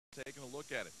Taking a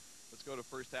look at it. Let's go to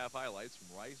first half highlights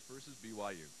from Rice versus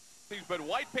BYU. But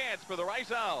white pants for the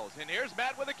Rice Owls. And here's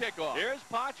Matt with a kickoff. Here's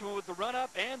Potchman with the run-up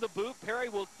and the boot. Perry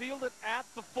will field it at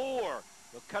the 4.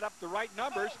 He'll cut up the right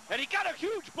numbers, and he got a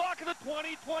huge block at the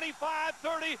 20, 25,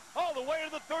 30, all the way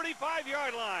to the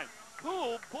 35-yard line.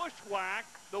 Cool bushwhack,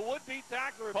 the would-be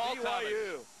tackler of BYU.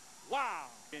 Thomas. Wow.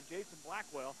 And Jason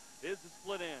Blackwell is the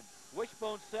split end.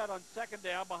 Wishbone set on second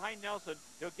down behind Nelson.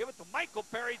 He'll give it to Michael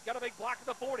Perry. He's got a big block at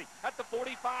the 40, at the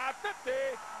 45, 50.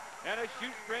 And a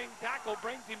shoestring tackle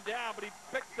brings him down, but he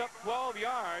picks up 12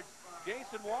 yards.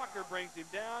 Jason Walker brings him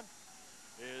down.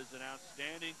 Is an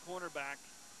outstanding cornerback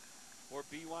for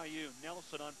BYU.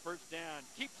 Nelson on first down.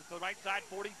 Keeps it to the right side,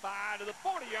 45 to the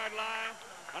 40-yard line.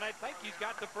 And I think he's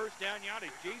got the first down yardage.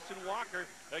 Jason Walker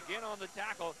again on the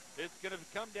tackle. It's going to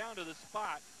come down to the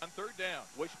spot. On third down.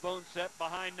 Wishbone set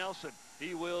behind Nelson.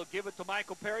 He will give it to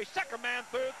Michael Perry. Second man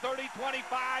third, 30,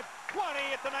 25, 20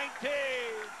 at the 19.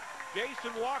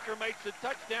 Jason Walker makes a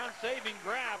touchdown-saving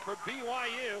grab for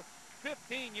BYU.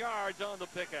 15 yards on the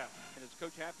pickup. And as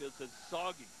Coach Hatfield says,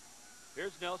 soggy.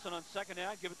 Here's Nelson on second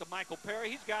down. Give it to Michael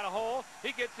Perry. He's got a hole.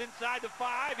 He gets inside the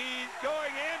 5. He's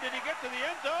going in. Did he get to the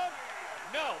end zone?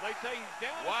 No, they say he's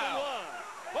down at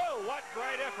the 1. Whoa, what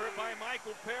great effort by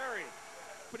Michael Perry.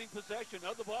 Opening possession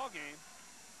of the ball game.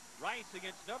 Rice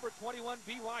against number 21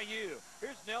 BYU.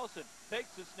 Here's Nelson.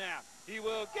 Takes the snap. He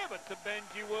will give it to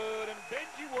Benji Wood, and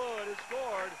Benji Wood has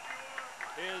scored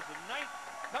his 9th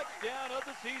touchdown of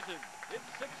the season. It's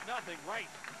 6-0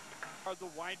 Rice. Are the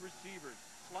wide receivers.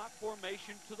 Slot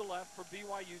formation to the left for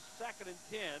BYU, 2nd and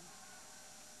 10.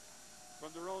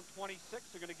 From their own 26,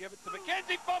 they're going to give it to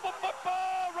McKenzie. Fumble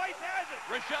football. Rice has it.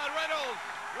 Rashad Reynolds.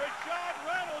 Rashad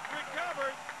Reynolds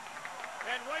recovered.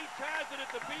 And Rice has it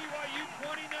at the BYU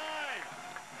 29.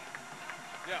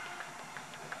 Yeah.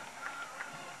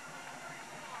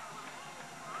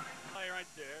 Play right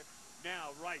there. Now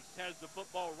Rice has the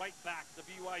football right back to the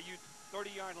BYU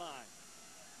 30-yard line.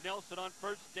 Nelson on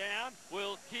first down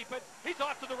will keep it. He's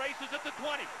off to the races at the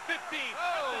 20, 15,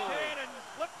 Oh. at the 10, and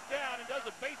slips down and does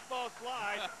a baseball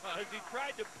slide as he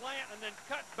tried to plant and then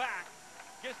cut back.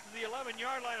 Gets to the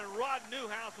 11-yard line, and Rod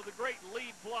Newhouse with a great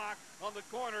lead block on the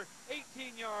corner.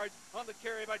 18 yards on the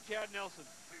carry by Chad Nelson.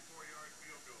 24-yard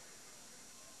field goal.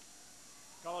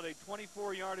 Call it a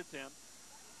 24-yard attempt.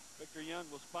 Victor Young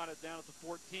will spot it down at the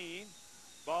 14.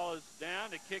 Ball is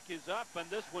down. The kick is up, and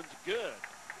this one's good.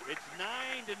 It's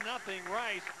 9-0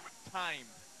 Rice. Timed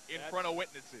in front of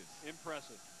witnesses.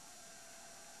 Impressive.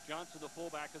 Johnson, the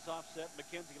fullback, is offset.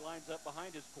 McKenzie lines up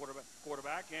behind his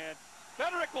quarterback, and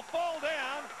Federick will fall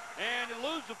down and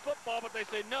lose the football, but they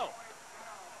say no.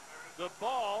 The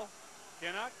ball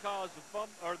cannot cause a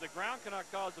fumble, or the ground cannot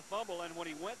cause a fumble, and when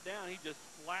he went down, he just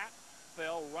flat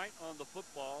fell right on the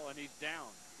football, and he's down.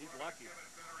 He's lucky.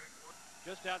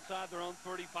 Just outside their own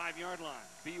 35-yard line.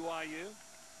 BYU,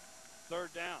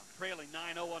 third down, trailing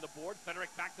 9-0 on the board. Federick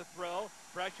back to throw,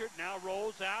 pressured, now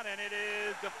rolls out, and it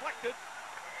is deflected,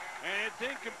 and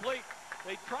it's incomplete.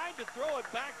 They tried to throw it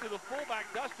back to the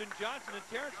fullback, Dustin Johnson, and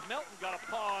Terrence Melton got a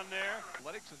paw on there.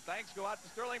 Athletics and thanks go out to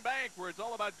Sterling Bank, where it's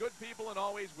all about good people and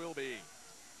always will be.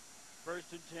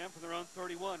 First and 10 from their own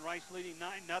 31. Rice leading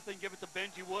 9-0. Give it to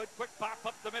Benji Wood. Quick pop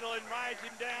up the middle and rides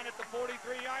him down at the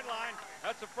 43-yard line.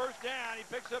 That's a first down. He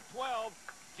picks up 12.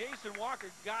 Jason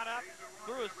Walker got up,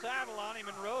 threw a saddle on him,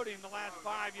 and rode him the last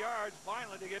 5 yards,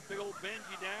 finally to get big old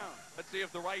Benji down. Let's see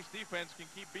if the Rice defense can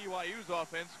keep BYU's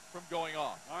offense from going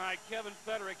off. All right, Kevin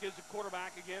Federick is the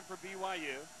quarterback again for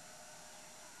BYU.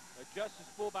 Adjusts his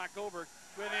fullback over.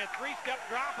 With a 3-step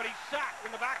drop, and he's sacked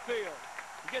in the backfield.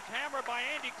 He gets hammered by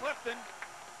Andy Clifton.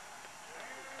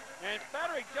 And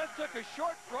Federick just took a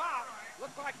short drop.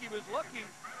 Looked like he was looking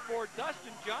for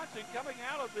Dustin Johnson coming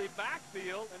out of the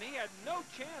backfield, and he had no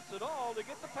chance at all to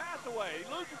get the pass away. He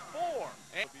loses 4.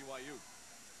 And BYU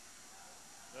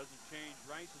doesn't change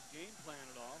Rice's game plan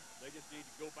at all. They just need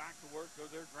to go back to work or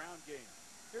their ground game.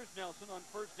 Here's Nelson on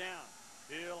first down.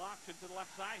 He'll option to the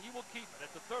left side. He will keep it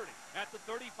at the 30, at the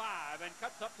 35, and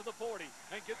cuts up to the 40,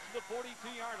 and gets to the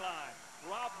 42-yard line.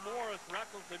 Rob Morris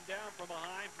wrestles him down from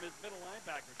behind from his middle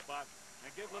linebacker spot, and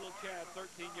give little Chad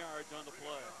 13 yards on the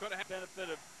play. Could have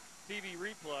benefit of TV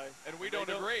replay. And we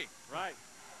don't agree. Right.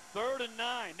 3rd and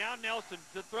 9. Now Nelson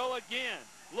to throw again.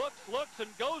 Looks, and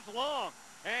goes long.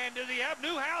 And does he have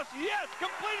Newhouse? Yes,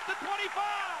 complete at the 25.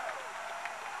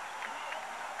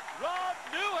 Rob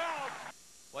Newhouse.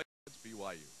 Like it's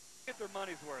BYU. Get their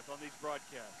money's worth on these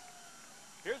broadcasts.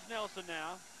 Here's Nelson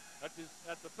now at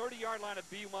the 30-yard line of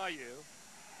BYU.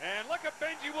 And look at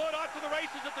Benji Wood off to the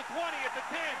races at the 20, at the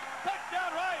 10. Touchdown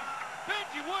Rice.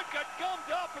 Benji Wood got gummed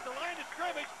up at the line of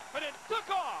scrimmage and then took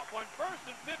off on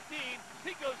 1st and 15.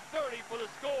 He goes 30 for the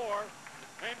score.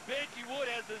 And Benji Wood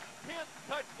has his 10th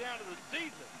touchdown of the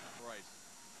season. Rice.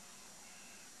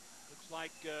 Looks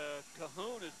like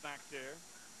Cahoon is back there,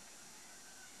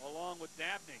 along with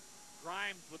Dabney.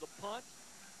 Grimes with a punt.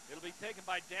 It'll be taken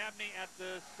by Dabney at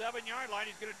the 7-yard line.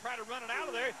 He's going to try to run it out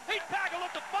of there. He tackled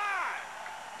at the 5.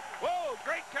 Whoa,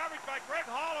 great coverage by Greg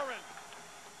Holleran.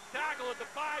 Tackle at the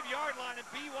 5-yard line, and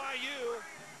BYU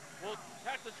will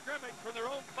have to scrimmage from their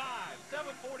own 5.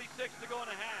 7:46 to go in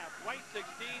a half. Rice 16,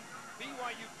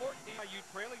 BYU 14. BYU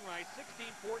trailing Rice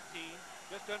 16-14.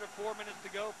 Just under 4 minutes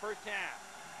to go, first half.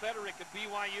 Federick at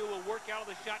BYU will work out of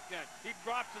the shotgun. He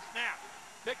drops the snap,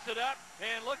 picks it up,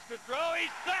 and looks to throw.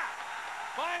 He's sacked.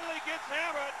 Finally gets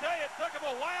hammered. I tell you, it took him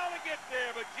a while to get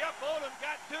there, but Jeff Odom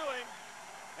got to him.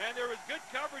 And there was good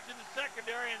coverage in the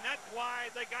secondary, and that's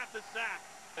why they got the sack.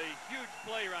 A huge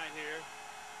play right here.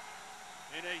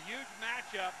 And a huge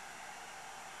matchup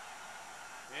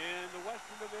in the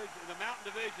Western Division, the Mountain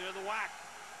Division of the WAC.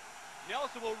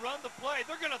 Nelson will run the play.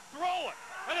 They're going to throw it.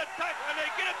 And they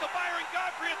get it to Byron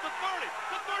Godfrey at the 30,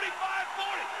 the 35,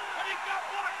 40. And he got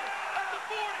blocked at the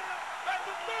 40, at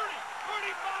the 30,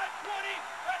 35, 20,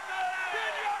 at the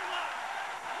 10-yard line.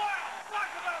 Wow, talk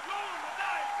about rolling the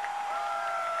dice.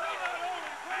 They not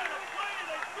only ran a play,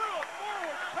 they threw a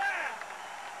forward pass.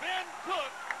 Ben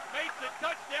Cook makes a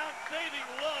touchdown-saving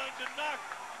lunge and knocks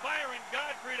Byron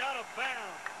Godfrey out of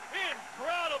bounds.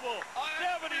 Incredible,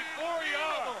 74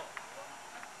 yards.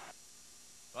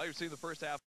 Well, you've seen the first half.